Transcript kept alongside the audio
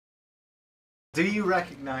Do you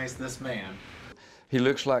recognize this man? He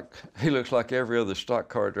looks like every other stock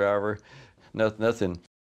car driver. Nothing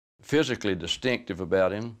physically distinctive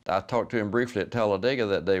about him. I talked to him briefly at Talladega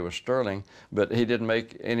that day with Sterling, but he didn't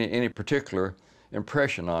make any particular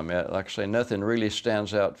impression on me. Like I say, nothing really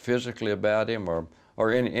stands out physically about him or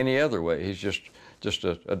any other way. He's just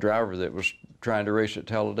a driver that was trying to race at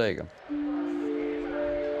Talladega.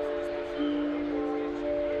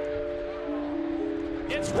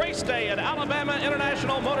 It's race day at Alabama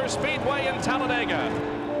International Motor Speedway in Talladega.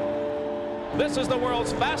 This is the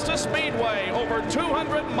world's fastest speedway, over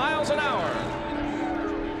 200 miles an hour.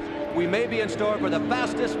 We may be in store for the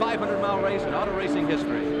fastest 500-mile race in auto racing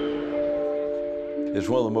history. It's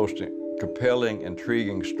one of the most compelling,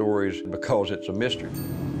 intriguing stories because it's a mystery.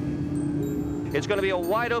 It's going to be a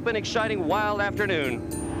wide-open, exciting, wild afternoon.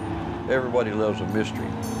 Everybody loves a mystery.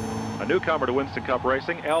 A newcomer to Winston Cup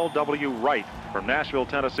racing, L.W. Wright. From Nashville,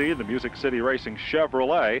 Tennessee, the Music City Racing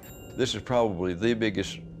Chevrolet. This is probably the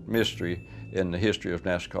biggest mystery in the history of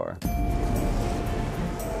NASCAR.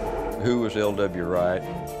 Who was L.W. Wright?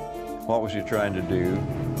 What was he trying to do?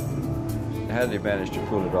 How did he manage to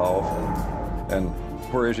pull it off? And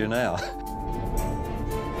where is he now?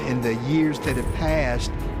 In the years that have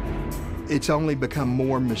passed, it's only become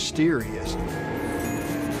more mysterious.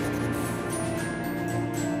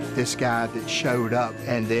 This guy that showed up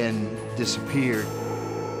and then disappeared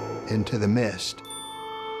into the mist.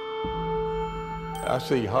 I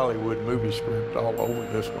see Hollywood movie script all over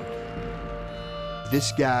this one.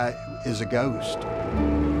 This guy is a ghost.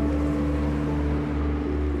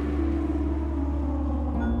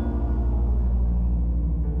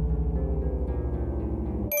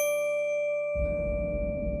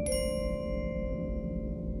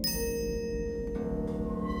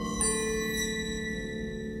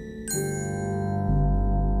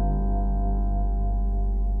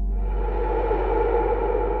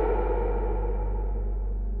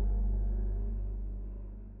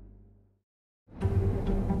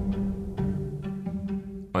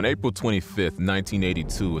 On April 25th,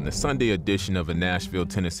 1982, in the Sunday edition of a Nashville,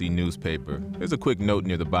 Tennessee newspaper, there's a quick note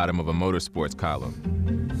near the bottom of a motorsports column.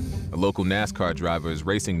 A local NASCAR driver is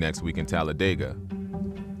racing next week in Talladega,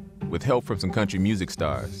 with help from some country music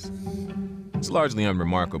stars. It's largely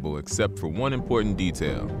unremarkable, except for one important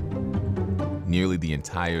detail. Nearly the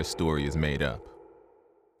entire story is made up.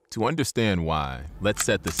 To understand why, let's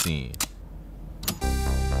set the scene.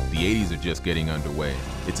 The 80s are just getting underway.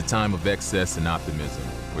 It's a time of excess and optimism,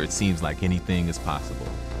 where it seems like anything is possible.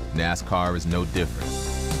 NASCAR is no different.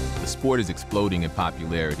 The sport is exploding in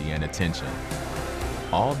popularity and attention.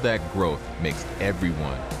 All that growth makes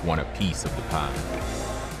everyone want a piece of the pie.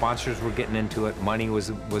 Sponsors were getting into it, money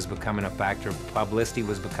was becoming a factor, publicity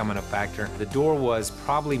was becoming a factor. The door was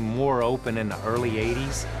probably more open in the early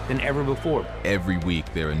 80s than ever before. Every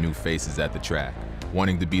week there are new faces at the track,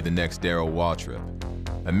 wanting to be the next Darrell Waltrip.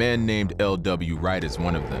 A man named L.W. Wright is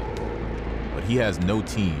one of them. But he has no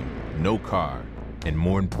team, no car, and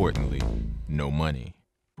more importantly, no money.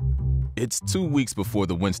 It's 2 weeks before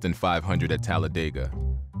the Winston 500 at Talladega.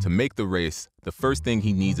 To make the race, the first thing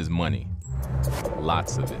he needs is money.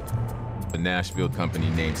 Lots of it. The Nashville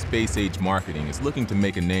company named Space Age Marketing is looking to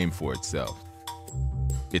make a name for itself.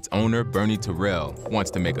 Its owner, Bernie Terrell,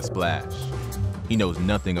 wants to make a splash. He knows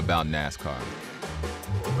nothing about NASCAR.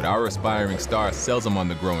 But our aspiring star sells him on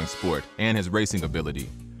the growing sport and his racing ability,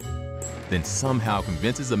 then somehow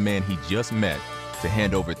convinces a man he just met to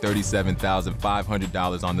hand over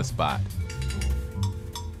 $37,500 on the spot.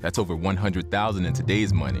 That's over $100,000 in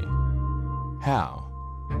today's money. How?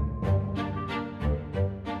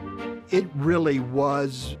 It really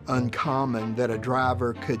was uncommon that a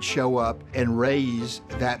driver could show up and raise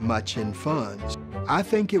that much in funds. I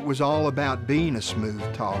think it was all about being a smooth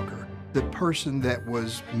talker. The person that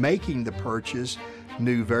was making the purchase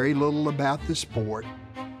knew very little about the sport,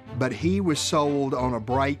 but he was sold on a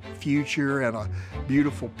bright future and a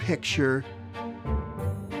beautiful picture.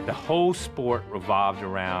 The whole sport revolved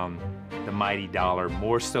around the mighty dollar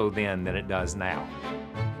more so then than it does now.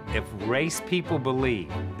 If race people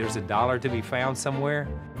believe there's a dollar to be found somewhere,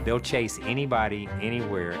 they'll chase anybody,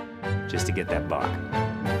 anywhere, just to get that buck.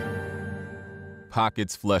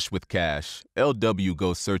 Pockets flush with cash, L.W.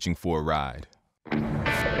 goes searching for a ride.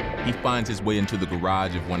 He finds his way into the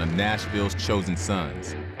garage of one of Nashville's chosen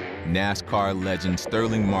sons, NASCAR legend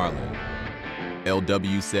Sterling Marlin.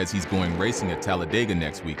 L.W. says he's going racing at Talladega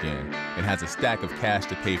next weekend and has a stack of cash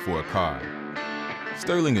to pay for a car.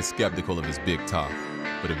 Sterling is skeptical of his big talk,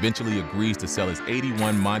 but eventually agrees to sell his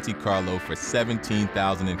 '81 Monte Carlo for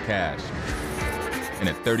 $17,000 in cash and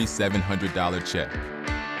a $3,700 check.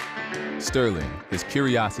 Sterling, his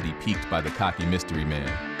curiosity piqued by the cocky mystery man,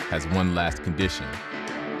 has one last condition.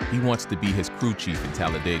 He wants to be his crew chief in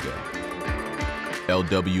Talladega.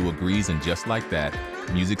 LW agrees, and just like that,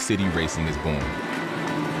 Music City Racing is born.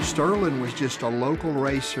 Sterling was just a local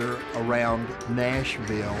racer around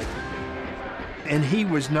Nashville, and he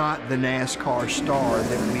was not the NASCAR star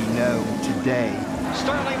that we know today.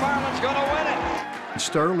 Sterling Marlin's going to win it.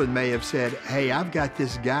 Sterling may have said, hey, I've got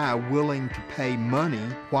this guy willing to pay money.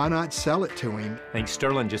 Why not sell it to him? I think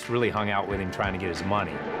Sterling just really hung out with him trying to get his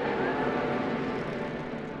money.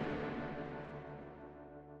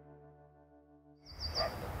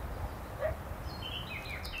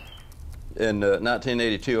 In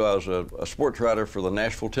 1982, I was a sports writer for the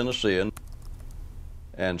Nashville Tennessean,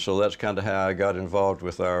 and so that's kind of how I got involved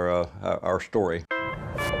with our story.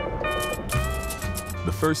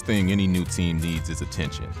 The first thing any new team needs is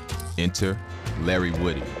attention. Enter Larry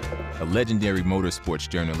Woody, a legendary motorsports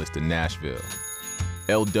journalist in Nashville.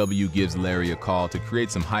 LW gives Larry a call to create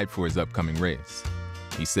some hype for his upcoming race.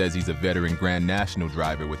 He says he's a veteran Grand National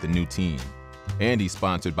driver with the new team, and he's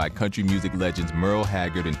sponsored by country music legends Merle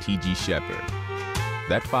Haggard and T.G. Shepherd.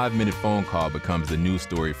 That 5-minute phone call becomes the news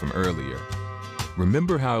story from earlier.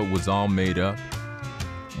 Remember how it was all made up?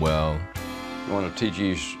 Well, one of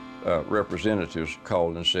T.G.'s representatives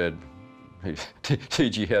called and said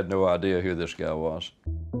T.G. had no idea who this guy was.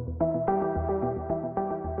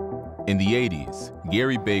 In the 80s,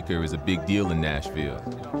 Gary Baker is a big deal in Nashville.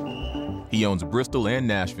 He owns Bristol and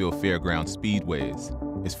Nashville Fairground Speedways,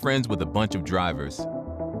 is friends with a bunch of drivers,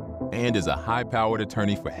 and is a high-powered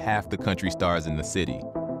attorney for half the country stars in the city,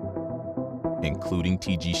 including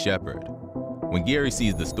T.G. Shepherd. When Gary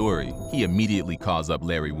sees the story, he immediately calls up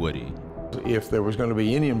Larry Woody. If there was going to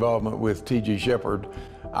be any involvement with T.G. Shepherd,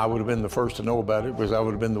 I would have been the first to know about it because I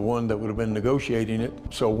would have been the one that would have been negotiating it.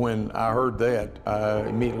 So when I heard that, I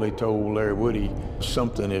immediately told Larry Woody,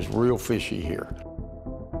 something is real fishy here.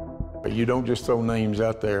 You don't just throw names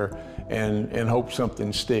out there and hope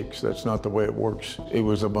something sticks. That's not the way it works. It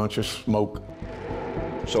was a bunch of smoke.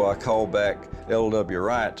 So I called back L.W.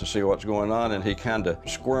 Wright to see what's going on, and he kind of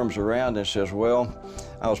squirms around and says, well,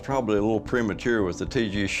 I was probably a little premature with the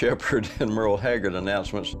T.G. Shepherd and Merle Haggard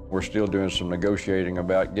announcements. We're still doing some negotiating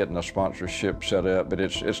about getting a sponsorship set up, but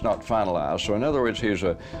it's not finalized. So in other words, he's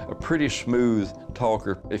a pretty smooth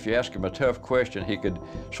talker. If you ask him a tough question, he could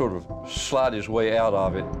sort of slide his way out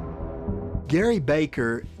of it. Gary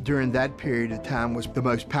Baker, during that period of time, was the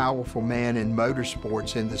most powerful man in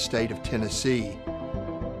motorsports in the state of Tennessee.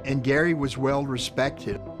 And Gary was well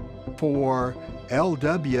respected. For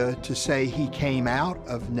L.W. to say he came out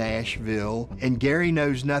of Nashville and Gary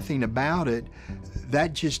knows nothing about it,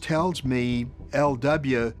 that just tells me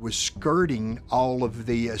L.W. was skirting all of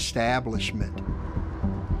the establishment.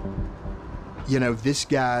 You know, this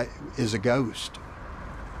guy is a ghost.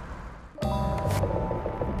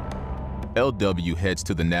 LW heads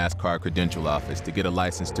to the NASCAR credential office to get a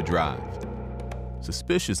license to drive.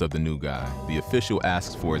 Suspicious of the new guy, the official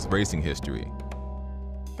asks for his racing history.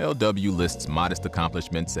 LW lists modest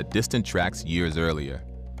accomplishments at distant tracks years earlier.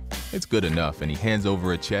 It's good enough, and he hands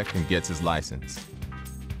over a check and gets his license.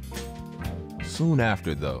 Soon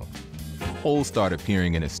after, though, holes start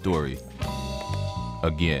appearing in his story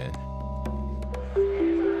again.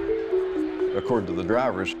 According to the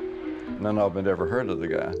drivers, none of them had ever heard of the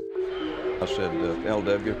guy. I said,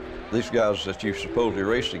 LW, these guys that you supposedly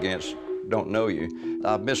raced against don't know you.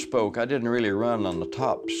 I misspoke. I didn't really run on the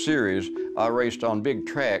top series. I raced on big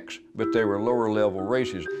tracks, but they were lower level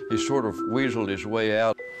races. He sort of weaseled his way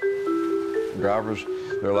out. Drivers,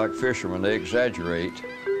 they're like fishermen, they exaggerate.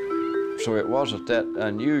 So it wasn't that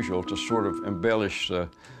unusual to sort of embellish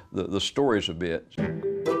the stories a bit.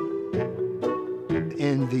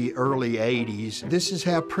 In the early 80s, this is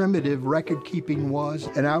how primitive record keeping was.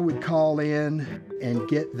 And I would call in and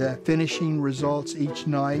get the finishing results each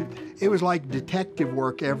night. It was like detective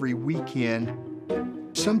work every weekend.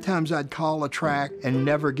 Sometimes I'd call a track and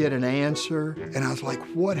never get an answer. And I was like,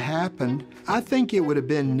 what happened? I think it would have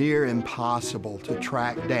been near impossible to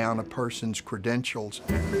track down a person's credentials.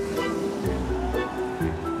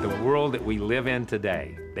 The world that we live in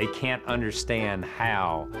today, they can't understand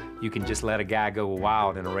how you can just let a guy go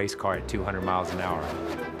wild in a race car at 200 miles an hour.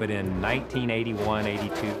 But in 1981,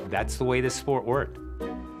 82, that's the way this sport worked.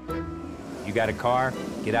 You got a car,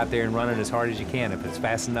 get out there and run it as hard as you can. If it's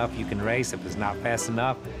fast enough, you can race. If it's not fast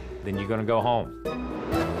enough, then you're gonna go home.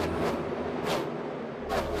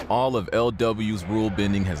 All of LW's rule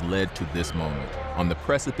bending has led to this moment, on the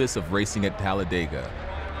precipice of racing at Talladega.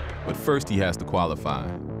 But first he has to qualify.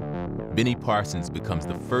 Benny Parsons becomes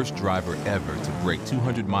the first driver ever to break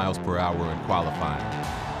 200 miles per hour in qualifying.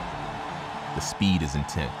 The speed is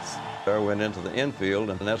intense. I went into the infield,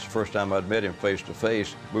 and that's the first time I'd met him face to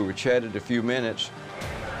face. We were chatted a few minutes,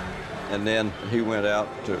 and then he went out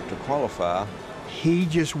to qualify. He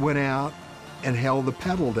just went out and held the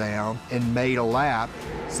pedal down and made a lap.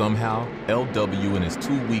 Somehow, LW and his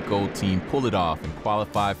 2-week-old team pull it off and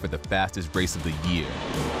qualify for the fastest race of the year.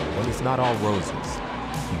 But it's not all roses.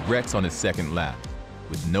 He wrecks on his second lap.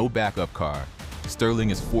 With no backup car, Sterling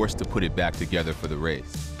is forced to put it back together for the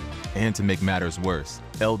race. And to make matters worse,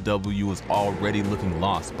 LW is already looking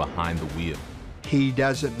lost behind the wheel. He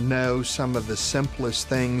doesn't know some of the simplest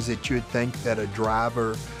things that you'd think that a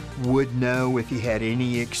driver would know if he had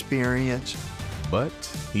any experience. But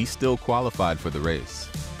he still qualified for the race.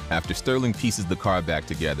 After Sterling pieces the car back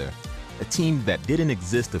together, a team that didn't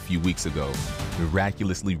exist a few weeks ago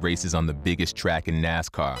miraculously races on the biggest track in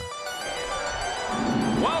NASCAR.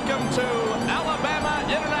 Welcome to Alabama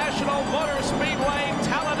International Motor Speedway,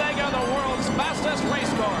 Talladega, the world's fastest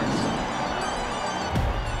race course.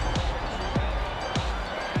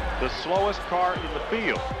 The slowest car in the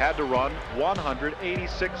field had to run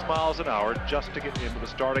 186 miles an hour just to get into the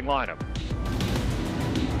starting lineup.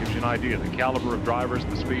 Gives you an idea of the caliber of drivers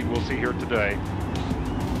and the speed we'll see here today.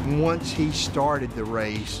 Once he started the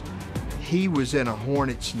race, he was in a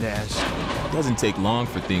hornet's nest. It doesn't take long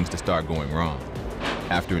for things to start going wrong.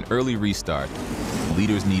 After an early restart,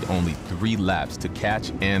 leaders need only 3 laps to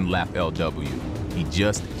catch and lap LW. He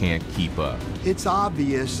just can't keep up. It's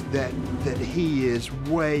obvious that he is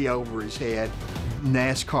way over his head.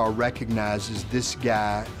 NASCAR recognizes this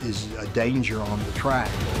guy is a danger on the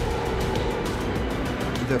track.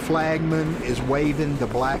 The flagman is waving the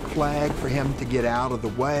black flag for him to get out of the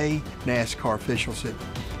way. NASCAR official said,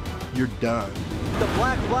 "You're done." The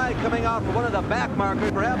black flag coming out for one of the back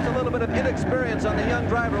markers. Perhaps a little bit of inexperience on the young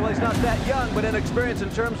driver. Well, he's not that young, but inexperienced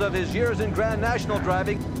in terms of his years in Grand National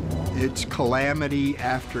driving. It's calamity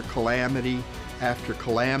after calamity after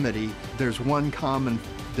calamity. There's one common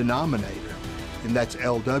denominator, and that's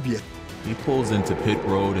LW. He pulls into pit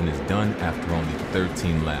road and is done after only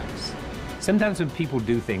 13 laps. Sometimes when people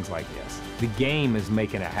do things like this, the game is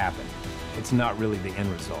making it happen. It's not really the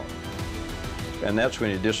end result. And that's when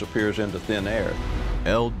he disappears into thin air.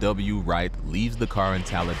 LW Wright leaves the car in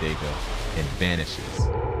Talladega and vanishes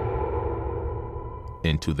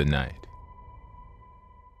into the night.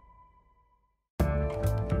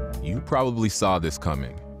 You probably saw this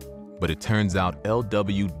coming, but it turns out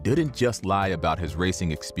LW didn't just lie about his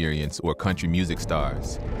racing experience or country music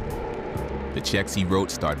stars. The checks he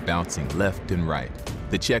wrote start bouncing left and right.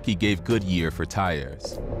 The check he gave Goodyear for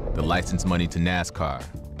tires, the license money to NASCAR,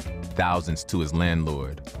 thousands to his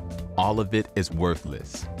landlord. All of it is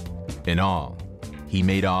worthless. In all, he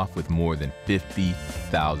made off with more than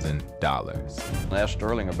 $50,000. I asked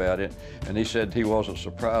Sterling about it, and he said he wasn't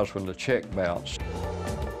surprised when the check bounced.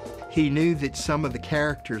 He knew that some of the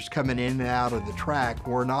characters coming in and out of the track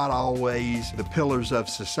were not always the pillars of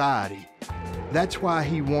society. That's why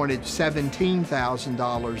he wanted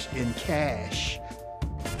 $17,000 in cash.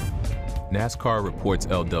 NASCAR reports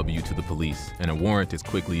LW to the police, and a warrant is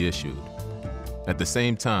quickly issued. At the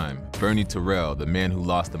same time, Bernie Terrell, the man who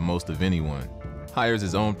lost the most of anyone, hires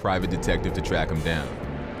his own private detective to track him down.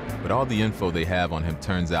 But all the info they have on him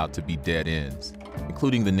turns out to be dead ends,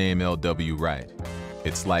 including the name LW Wright.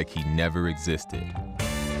 It's like he never existed.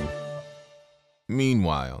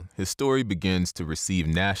 Meanwhile, his story begins to receive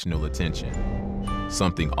national attention,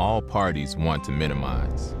 something all parties want to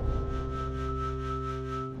minimize.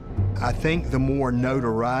 I think the more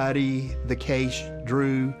notoriety the case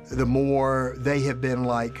drew, the more they have been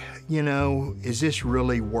like, you know, is this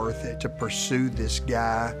really worth it to pursue this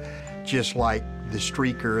guy just like the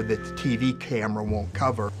streaker that the TV camera won't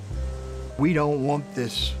cover? We don't want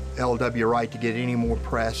this LW Wright to get any more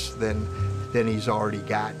press than he's already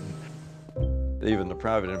gotten. Even the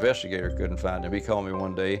private investigator couldn't find him. He called me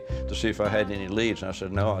one day to see if I had any leads, and I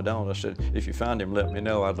said, no, I don't. I said, if you find him, let me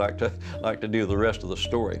know. I'd like to do the rest of the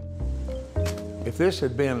story. If this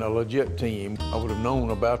had been a legit team, I would have known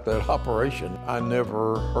about that operation. I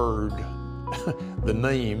never heard the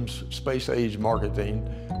names, Space Age Marketing,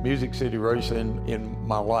 Music City Racing in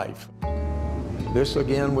my life. This,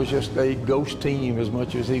 again, was just a ghost team as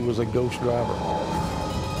much as he was a ghost driver.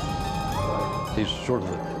 He's sort of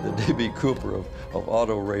the D.B. Cooper of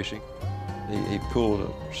auto racing. He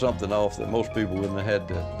pulled something off that most people wouldn't have had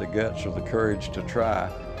the guts or the courage to try.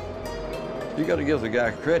 You got to give the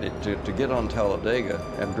guy credit to get on Talladega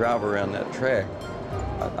and drive around that track.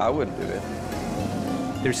 I wouldn't do it.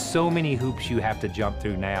 There's so many hoops you have to jump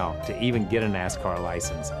through now to even get a NASCAR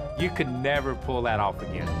license. You could never pull that off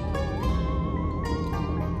again.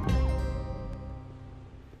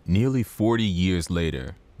 Nearly 40 years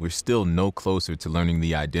later, we're still no closer to learning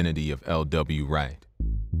the identity of L.W. Wright.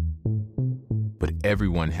 But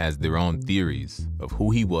everyone has their own theories of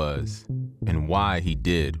who he was and why he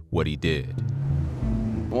did what he did.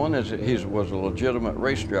 One is that he was a legitimate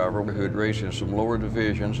race driver who would race in some lower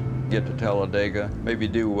divisions, get to Talladega, maybe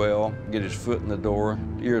do well, get his foot in the door.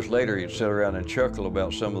 Years later, he'd sit around and chuckle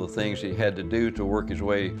about some of the things he had to do to work his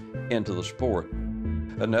way into the sport.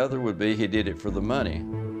 Another would be he did it for the money.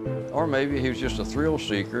 Or maybe he was just a thrill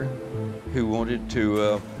seeker who wanted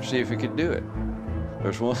to see if he could do it.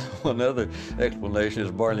 There's one other explanation,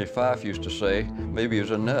 as Barney Fife used to say, maybe he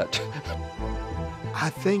was a nut. I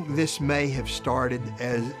think this may have started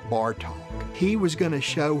as bar talk. He was going to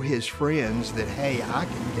show his friends that, hey, I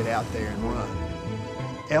can get out there and run.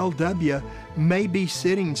 LW may be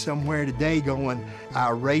sitting somewhere today going,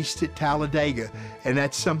 I raced at Talladega, and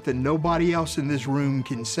that's something nobody else in this room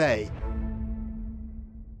can say.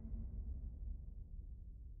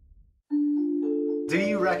 Do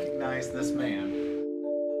you recognize this man?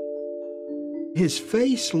 His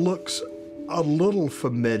face looks a little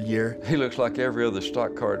familiar. He looks like every other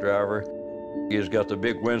stock car driver. He's got the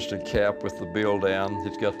big Winston cap with the bill down.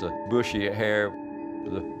 He's got the bushy hair,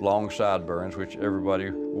 the long sideburns, which everybody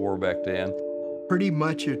wore back then. Pretty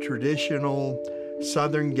much a traditional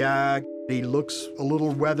Southern guy. He looks a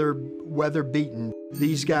little weather beaten.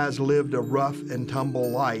 These guys lived a rough and tumble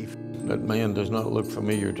life. That man does not look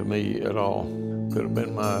familiar to me at all. Could have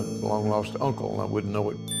been my long-lost uncle, and I wouldn't know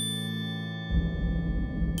it.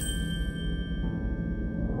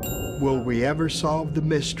 Will we ever solve the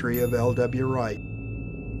mystery of L.W. Wright?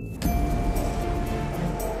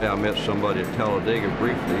 I met somebody at Talladega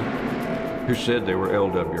briefly who said they were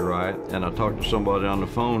L.W. Wright, and I talked to somebody on the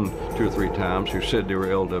phone 2 or 3 times who said they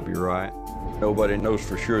were L.W. Wright. Nobody knows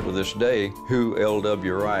for sure to this day who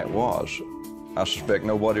L.W. Wright was. I suspect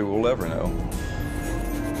nobody will ever know.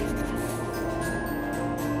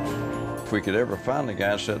 If we could ever find the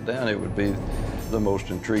guy and sit down, it would be the most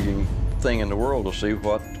intriguing thing in the world to see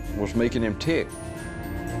what was making him tick.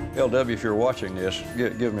 LW, if you're watching this,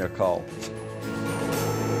 give me a call.